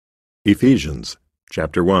Ephesians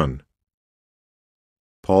chapter 1.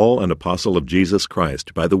 Paul, an apostle of Jesus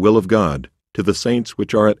Christ, by the will of God, to the saints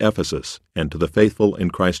which are at Ephesus, and to the faithful in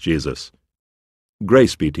Christ Jesus.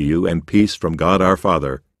 Grace be to you, and peace from God our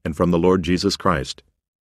Father, and from the Lord Jesus Christ.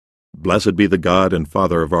 Blessed be the God and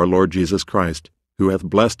Father of our Lord Jesus Christ, who hath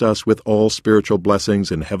blessed us with all spiritual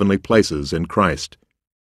blessings in heavenly places in Christ,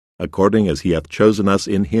 according as he hath chosen us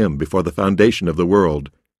in him before the foundation of the world,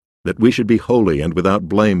 that we should be holy and without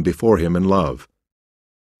blame before him in love,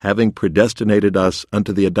 having predestinated us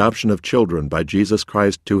unto the adoption of children by Jesus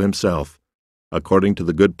Christ to himself, according to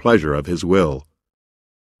the good pleasure of his will,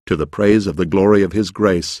 to the praise of the glory of his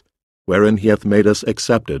grace, wherein he hath made us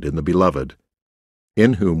accepted in the Beloved,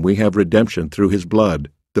 in whom we have redemption through his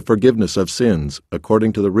blood, the forgiveness of sins,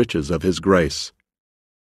 according to the riches of his grace,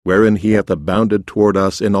 wherein he hath abounded toward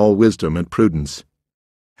us in all wisdom and prudence,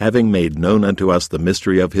 having made known unto us the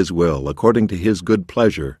mystery of his will, according to his good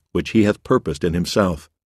pleasure, which he hath purposed in himself,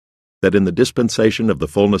 that in the dispensation of the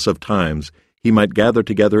fullness of times he might gather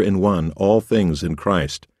together in one all things in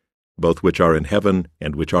Christ, both which are in heaven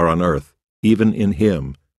and which are on earth, even in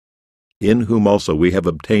him, in whom also we have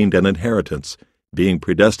obtained an inheritance, being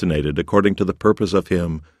predestinated according to the purpose of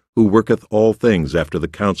him who worketh all things after the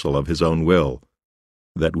counsel of his own will,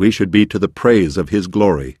 that we should be to the praise of his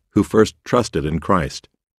glory, who first trusted in Christ,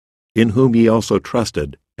 in whom ye also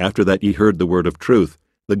trusted, after that ye heard the word of truth,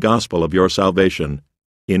 the gospel of your salvation,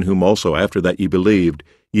 in whom also after that ye believed,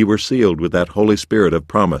 ye were sealed with that Holy Spirit of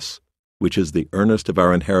promise, which is the earnest of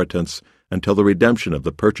our inheritance, until the redemption of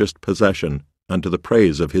the purchased possession, unto the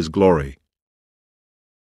praise of his glory.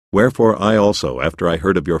 Wherefore I also, after I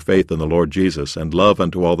heard of your faith in the Lord Jesus, and love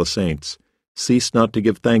unto all the saints, cease not to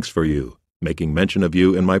give thanks for you, making mention of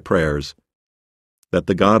you in my prayers, that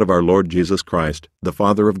the God of our Lord Jesus Christ, the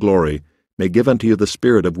Father of glory, may give unto you the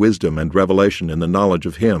spirit of wisdom and revelation in the knowledge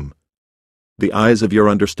of him, the eyes of your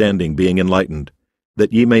understanding being enlightened,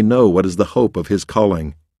 that ye may know what is the hope of his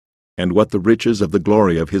calling, and what the riches of the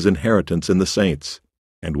glory of his inheritance in the saints,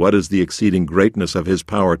 and what is the exceeding greatness of his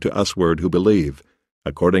power to usward who believe,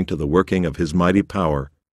 according to the working of his mighty power,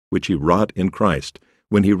 which he wrought in Christ,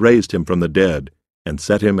 when he raised him from the dead, and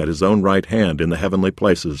set him at his own right hand in the heavenly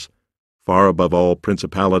places, far above all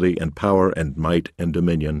principality and power and might and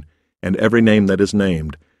dominion, and every name that is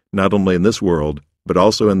named, not only in this world, but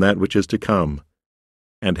also in that which is to come,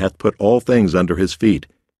 and hath put all things under his feet,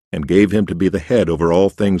 and gave him to be the head over all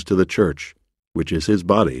things to the church, which is his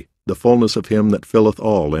body, the fullness of him that filleth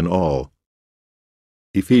all in all.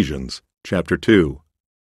 Ephesians chapter 2.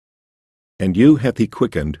 And you hath he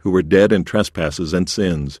quickened, who were dead in trespasses and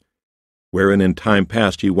sins, wherein in time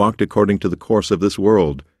past ye walked according to the course of this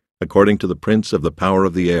world, according to the prince of the power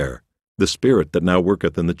of the air, the spirit that now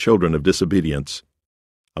worketh in the children of disobedience,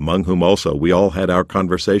 among whom also we all had our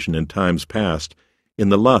conversation in times past, in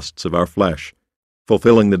the lusts of our flesh,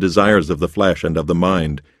 fulfilling the desires of the flesh and of the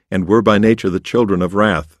mind, and were by nature the children of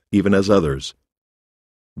wrath, even as others.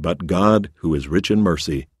 But God, who is rich in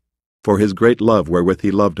mercy, for his great love wherewith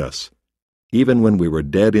he loved us, even when we were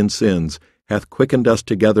dead in sins, hath quickened us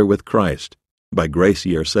together with Christ. By grace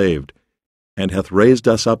ye are saved, and hath raised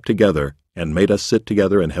us up together, and made us sit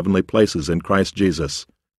together in heavenly places in Christ Jesus,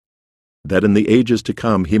 that in the ages to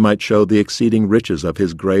come he might show the exceeding riches of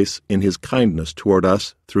his grace in his kindness toward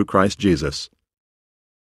us through Christ Jesus.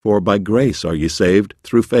 For by grace are ye saved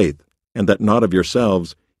through faith, and that not of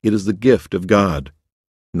yourselves, it is the gift of God,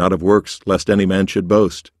 not of works, lest any man should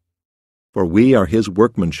boast. For we are his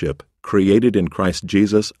workmanship, created in Christ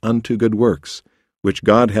Jesus unto good works, which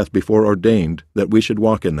God hath before ordained that we should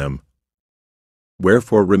walk in them.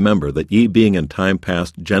 Wherefore remember that ye being in time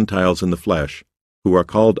past Gentiles in the flesh, who are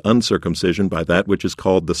called uncircumcision by that which is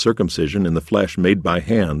called the circumcision in the flesh made by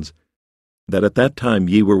hands, that at that time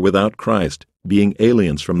ye were without Christ, being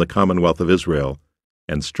aliens from the commonwealth of Israel,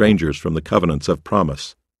 and strangers from the covenants of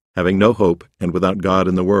promise, having no hope and without God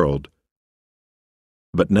in the world.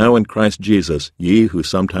 But now in Christ Jesus ye who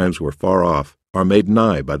sometimes were far off are made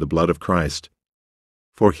nigh by the blood of Christ.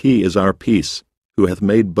 For he is our peace, who hath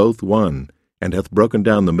made both one, and hath broken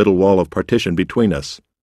down the middle wall of partition between us,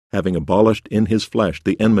 having abolished in his flesh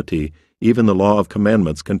the enmity, even the law of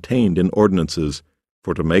commandments contained in ordinances,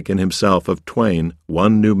 for to make in himself of twain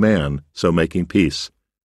one new man, so making peace,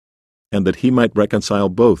 and that he might reconcile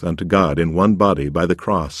both unto God in one body by the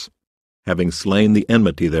cross, having slain the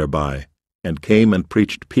enmity thereby, and came and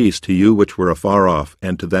preached peace to you which were afar off,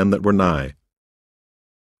 and to them that were nigh.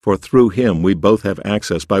 For through him we both have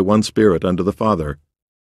access by one Spirit unto the Father.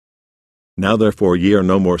 Now therefore ye are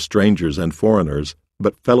no more strangers and foreigners,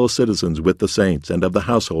 but fellow citizens with the saints and of the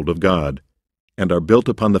household of God, and are built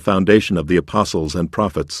upon the foundation of the apostles and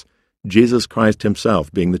prophets, Jesus Christ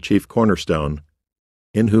himself being the chief cornerstone,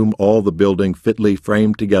 in whom all the building fitly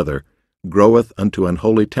framed together groweth unto an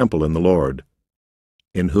holy temple in the Lord,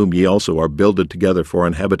 in whom ye also are builded together for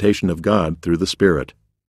an habitation of God through the Spirit.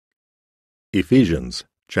 Ephesians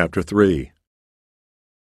chapter 3.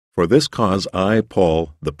 For this cause I,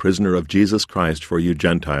 Paul, the prisoner of Jesus Christ for you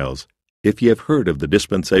Gentiles, if ye have heard of the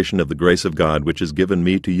dispensation of the grace of God which is given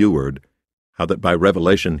me to youward, how that by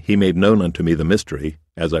revelation he made known unto me the mystery,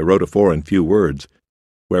 as I wrote afore in few words,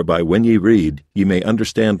 whereby when ye read ye may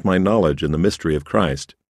understand my knowledge in the mystery of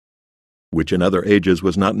Christ, which in other ages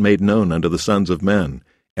was not made known unto the sons of men,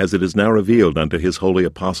 as it is now revealed unto his holy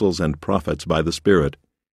apostles and prophets by the Spirit,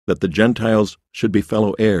 that the Gentiles should be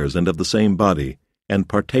fellow heirs and of the same body, and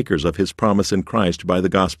partakers of his promise in Christ by the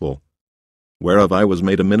gospel, whereof I was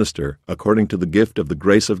made a minister, according to the gift of the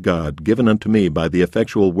grace of God given unto me by the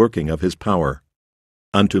effectual working of his power.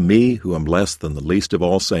 Unto me, who am less than the least of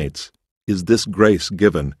all saints, is this grace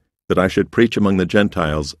given, that I should preach among the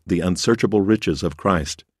Gentiles the unsearchable riches of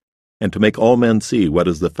Christ, and to make all men see what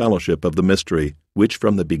is the fellowship of the mystery, which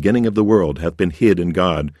from the beginning of the world hath been hid in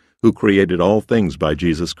God, who created all things by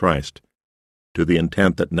Jesus Christ, to the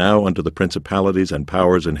intent that now unto the principalities and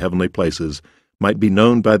powers in heavenly places might be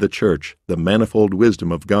known by the church the manifold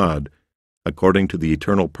wisdom of God, according to the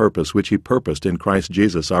eternal purpose which he purposed in Christ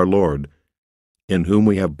Jesus our Lord, in whom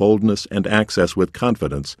we have boldness and access with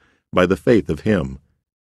confidence by the faith of him.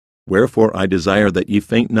 Wherefore I desire that ye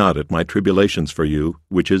faint not at my tribulations for you,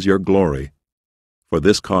 which is your glory. For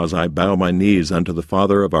this cause I bow my knees unto the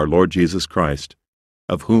Father of our Lord Jesus Christ,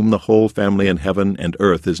 of whom the whole family in heaven and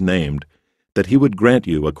earth is named, that he would grant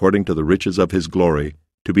you, according to the riches of his glory,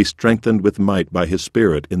 to be strengthened with might by his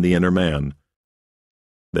Spirit in the inner man,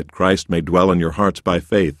 that Christ may dwell in your hearts by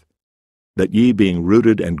faith, that ye, being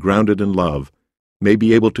rooted and grounded in love, may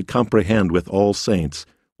be able to comprehend with all saints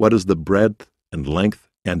what is the breadth and length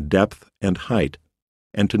and depth and height,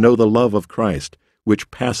 and to know the love of Christ,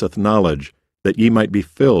 which passeth knowledge, that ye might be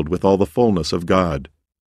filled with all the fullness of God.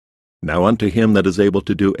 Now unto him that is able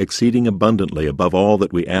to do exceeding abundantly above all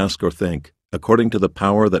that we ask or think, according to the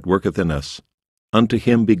power that worketh in us, unto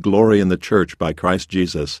him be glory in the church by Christ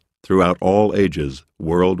Jesus, throughout all ages,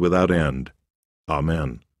 world without end.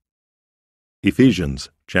 Amen. Ephesians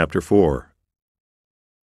chapter 4.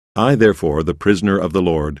 I therefore, the prisoner of the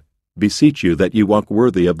Lord, beseech you that ye walk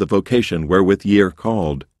worthy of the vocation wherewith ye are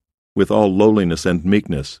called, with all lowliness and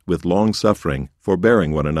meekness, with long-suffering,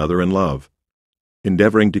 forbearing one another in love,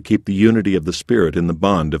 endeavoring to keep the unity of the Spirit in the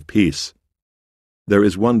bond of peace. There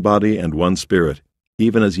is one body and one Spirit,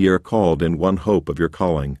 even as ye are called in one hope of your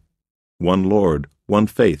calling, one Lord, one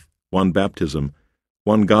faith, one baptism,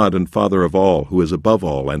 one God and Father of all, who is above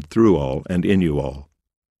all, and through all, and in you all.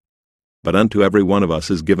 But unto every one of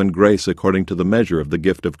us is given grace according to the measure of the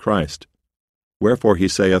gift of Christ. Wherefore he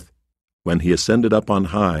saith, When he ascended up on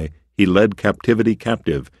high, he led captivity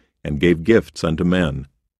captive, and gave gifts unto men.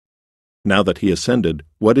 Now that he ascended,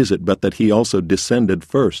 what is it but that he also descended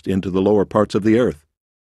first into the lower parts of the earth?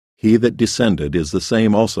 He that descended is the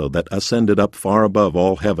same also that ascended up far above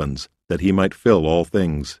all heavens, that he might fill all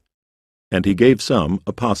things. And he gave some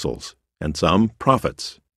apostles, and some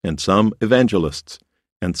prophets, and some evangelists,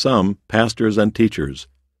 and some pastors and teachers,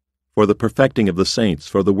 for the perfecting of the saints,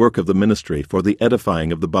 for the work of the ministry, for the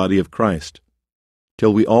edifying of the body of Christ,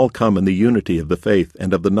 till we all come in the unity of the faith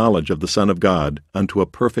and of the knowledge of the Son of God, unto a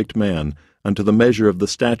perfect man, unto the measure of the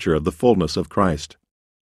stature of the fullness of Christ.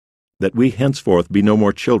 That we henceforth be no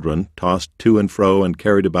more children, tossed to and fro and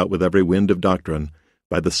carried about with every wind of doctrine,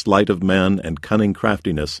 by the sleight of men and cunning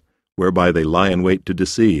craftiness, whereby they lie in wait to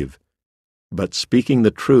deceive, but speaking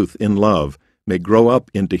the truth in love, may grow up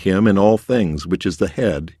into him in all things, which is the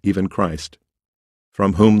head, even Christ,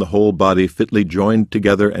 from whom the whole body fitly joined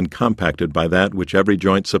together and compacted by that which every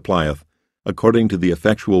joint supplieth, according to the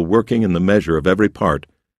effectual working in the measure of every part,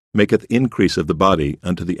 maketh increase of the body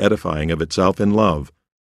unto the edifying of itself in love.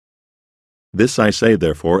 This I say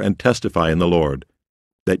therefore, and testify in the Lord,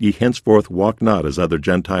 that ye henceforth walk not as other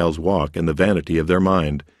Gentiles walk in the vanity of their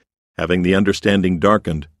mind, having the understanding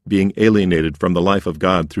darkened, being alienated from the life of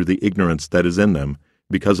God through the ignorance that is in them,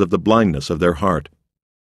 because of the blindness of their heart,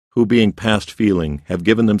 who being past feeling have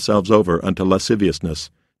given themselves over unto lasciviousness,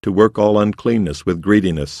 to work all uncleanness with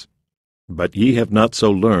greediness. But ye have not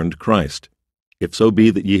so learned Christ, if so be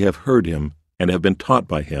that ye have heard him, and have been taught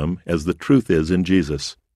by him, as the truth is in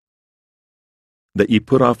Jesus. That ye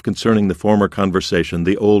put off concerning the former conversation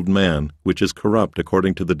the old man, which is corrupt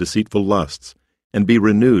according to the deceitful lusts, and be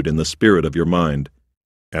renewed in the spirit of your mind,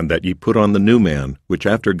 and that ye put on the new man, which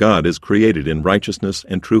after God is created in righteousness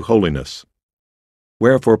and true holiness.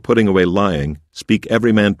 Wherefore, putting away lying, speak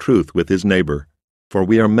every man truth with his neighbor, for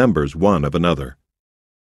we are members one of another.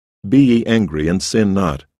 Be ye angry, and sin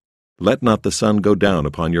not. Let not the sun go down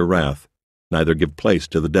upon your wrath, neither give place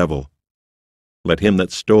to the devil. Let him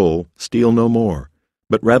that stole steal no more,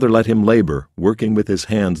 but rather let him labor, working with his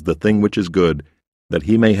hands the thing which is good, that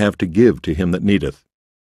he may have to give to him that needeth.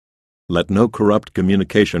 Let no corrupt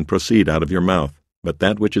communication proceed out of your mouth, but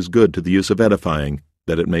that which is good to the use of edifying,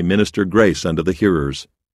 that it may minister grace unto the hearers.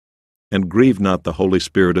 And grieve not the Holy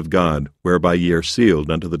Spirit of God, whereby ye are sealed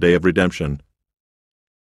unto the day of redemption.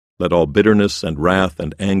 Let all bitterness and wrath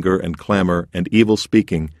and anger and clamor and evil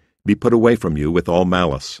speaking be put away from you with all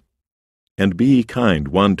malice. And be ye kind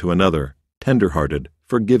one to another, tender-hearted,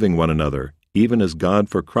 forgiving one another, even as God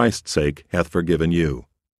for Christ's sake hath forgiven you.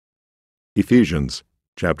 Ephesians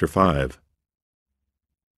chapter 5.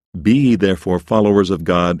 Be ye therefore followers of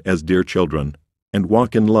God as dear children, and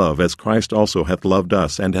walk in love as Christ also hath loved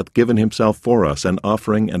us, and hath given himself for us an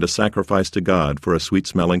offering and a sacrifice to God for a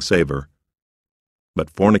sweet-smelling savour. But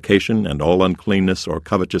fornication and all uncleanness or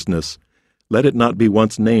covetousness, let it not be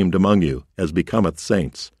once named among you, as becometh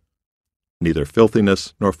saints. Neither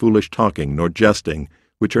filthiness, nor foolish talking, nor jesting,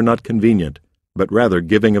 which are not convenient, but rather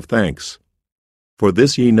giving of thanks. For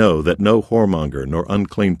this ye know, that no whoremonger, nor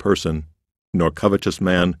unclean person, nor covetous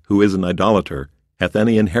man, who is an idolater, hath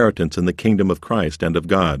any inheritance in the kingdom of Christ and of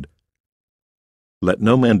God. Let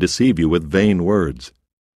no man deceive you with vain words,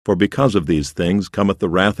 for because of these things cometh the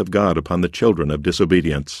wrath of God upon the children of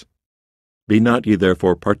disobedience. Be not ye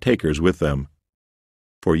therefore partakers with them.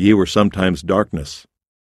 For ye were sometimes darkness,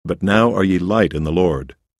 but now are ye light in the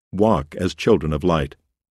Lord. Walk as children of light.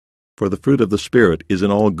 For the fruit of the Spirit is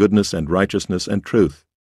in all goodness and righteousness and truth,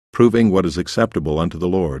 proving what is acceptable unto the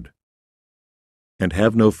Lord. And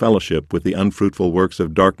have no fellowship with the unfruitful works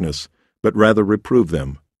of darkness, but rather reprove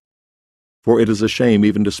them. For it is a shame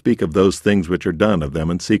even to speak of those things which are done of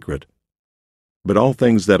them in secret. But all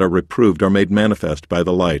things that are reproved are made manifest by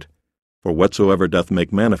the light, for whatsoever doth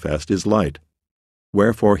make manifest is light.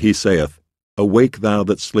 Wherefore he saith, Awake thou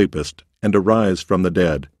that sleepest, and arise from the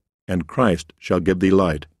dead, and Christ shall give thee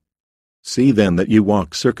light. See then that ye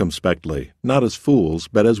walk circumspectly, not as fools,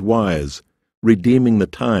 but as wise, redeeming the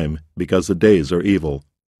time, because the days are evil.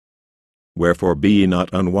 Wherefore be ye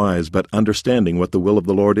not unwise, but understanding what the will of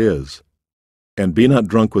the Lord is. And be not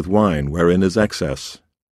drunk with wine, wherein is excess,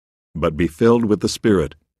 but be filled with the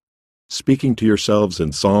Spirit, speaking to yourselves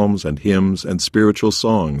in psalms and hymns and spiritual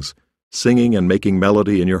songs, singing and making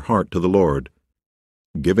melody in your heart to the Lord,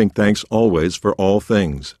 giving thanks always for all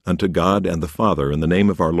things unto God and the Father in the name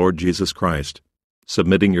of our Lord Jesus Christ,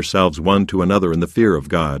 submitting yourselves one to another in the fear of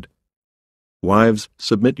God. Wives,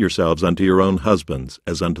 submit yourselves unto your own husbands,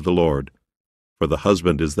 as unto the Lord. For the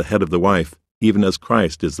husband is the head of the wife, even as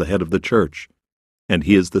Christ is the head of the church, and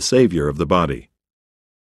he is the Savior of the body.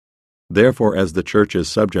 Therefore, as the church is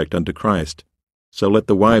subject unto Christ, so let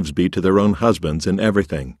the wives be to their own husbands in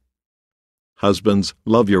everything. Husbands,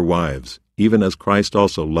 love your wives, even as Christ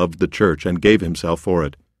also loved the church and gave himself for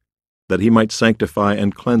it, that he might sanctify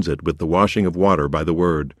and cleanse it with the washing of water by the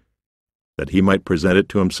word, that he might present it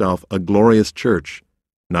to himself a glorious church,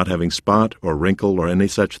 not having spot or wrinkle or any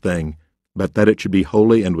such thing, but that it should be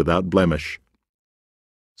holy and without blemish.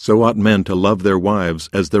 So ought men to love their wives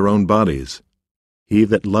as their own bodies. He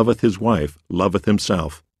that loveth his wife loveth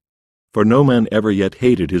himself. For no man ever yet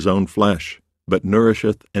hated his own flesh, but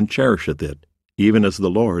nourisheth and cherisheth it, even as the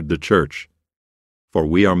Lord the church. For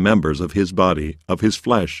we are members of his body, of his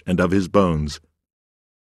flesh, and of his bones.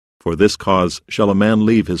 For this cause shall a man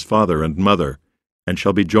leave his father and mother, and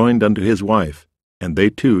shall be joined unto his wife, and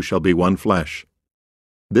they two shall be one flesh.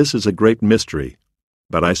 This is a great mystery,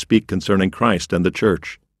 but I speak concerning Christ and the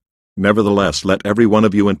church. Nevertheless, let every one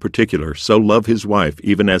of you in particular so love his wife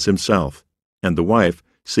even as himself, and the wife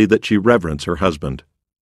see that she reverence her husband.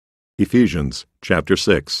 Ephesians chapter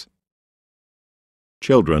 6.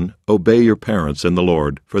 Children, obey your parents in the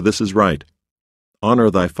Lord, for this is right.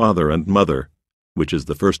 Honor thy father and mother, which is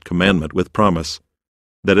the first commandment with promise,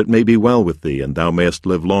 that it may be well with thee, and thou mayest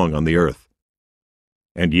live long on the earth.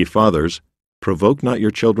 And ye fathers, provoke not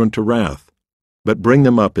your children to wrath, but bring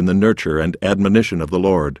them up in the nurture and admonition of the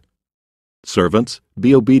Lord. Servants,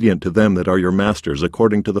 be obedient to them that are your masters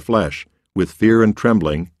according to the flesh, with fear and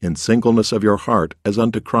trembling, in singleness of your heart, as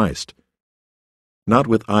unto Christ. Not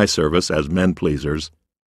with eye service as men-pleasers,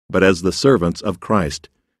 but as the servants of Christ,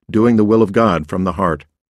 doing the will of God from the heart,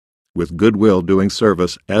 with good will doing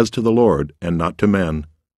service as to the Lord, and not to men,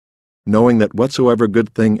 knowing that whatsoever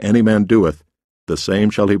good thing any man doeth, the same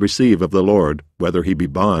shall he receive of the Lord, whether he be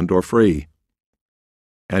bond or free.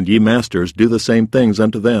 And ye masters, do the same things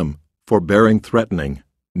unto them, forbearing threatening,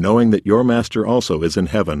 knowing that your Master also is in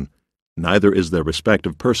heaven, neither is there respect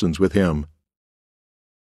of persons with him.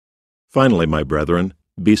 Finally, my brethren,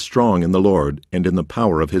 be strong in the Lord and in the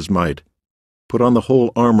power of his might. Put on the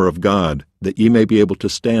whole armor of God, that ye may be able to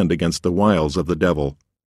stand against the wiles of the devil.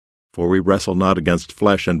 For we wrestle not against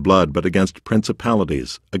flesh and blood, but against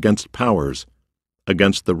principalities, against powers,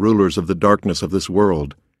 against the rulers of the darkness of this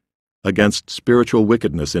world, against spiritual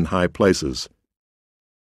wickedness in high places.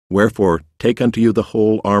 Wherefore take unto you the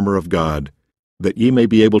whole armor of God, that ye may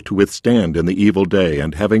be able to withstand in the evil day,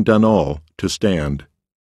 and having done all, to stand.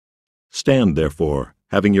 Stand therefore,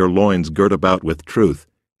 having your loins girt about with truth,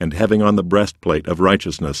 and having on the breastplate of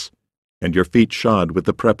righteousness, and your feet shod with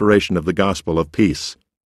the preparation of the gospel of peace.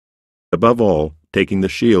 Above all, taking the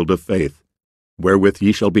shield of faith, wherewith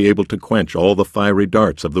ye shall be able to quench all the fiery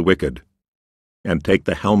darts of the wicked. And take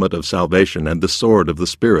the helmet of salvation and the sword of the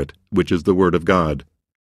Spirit, which is the word of God.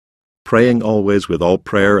 Praying always with all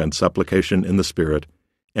prayer and supplication in the Spirit,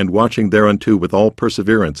 and watching thereunto with all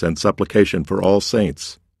perseverance and supplication for all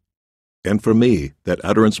saints. And for me, that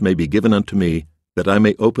utterance may be given unto me, that I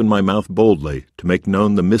may open my mouth boldly to make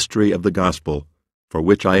known the mystery of the gospel, for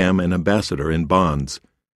which I am an ambassador in bonds,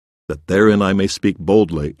 that therein I may speak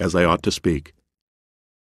boldly as I ought to speak.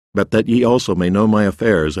 But that ye also may know my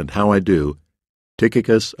affairs and how I do,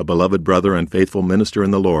 Tychicus, a beloved brother and faithful minister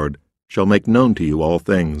in the Lord, shall make known to you all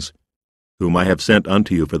things, whom I have sent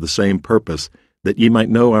unto you for the same purpose, that ye might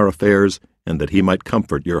know our affairs, and that he might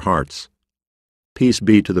comfort your hearts. Peace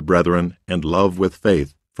be to the brethren, and love with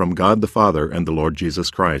faith, from God the Father and the Lord Jesus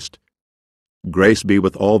Christ. Grace be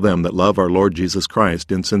with all them that love our Lord Jesus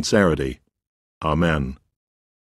Christ in sincerity. Amen.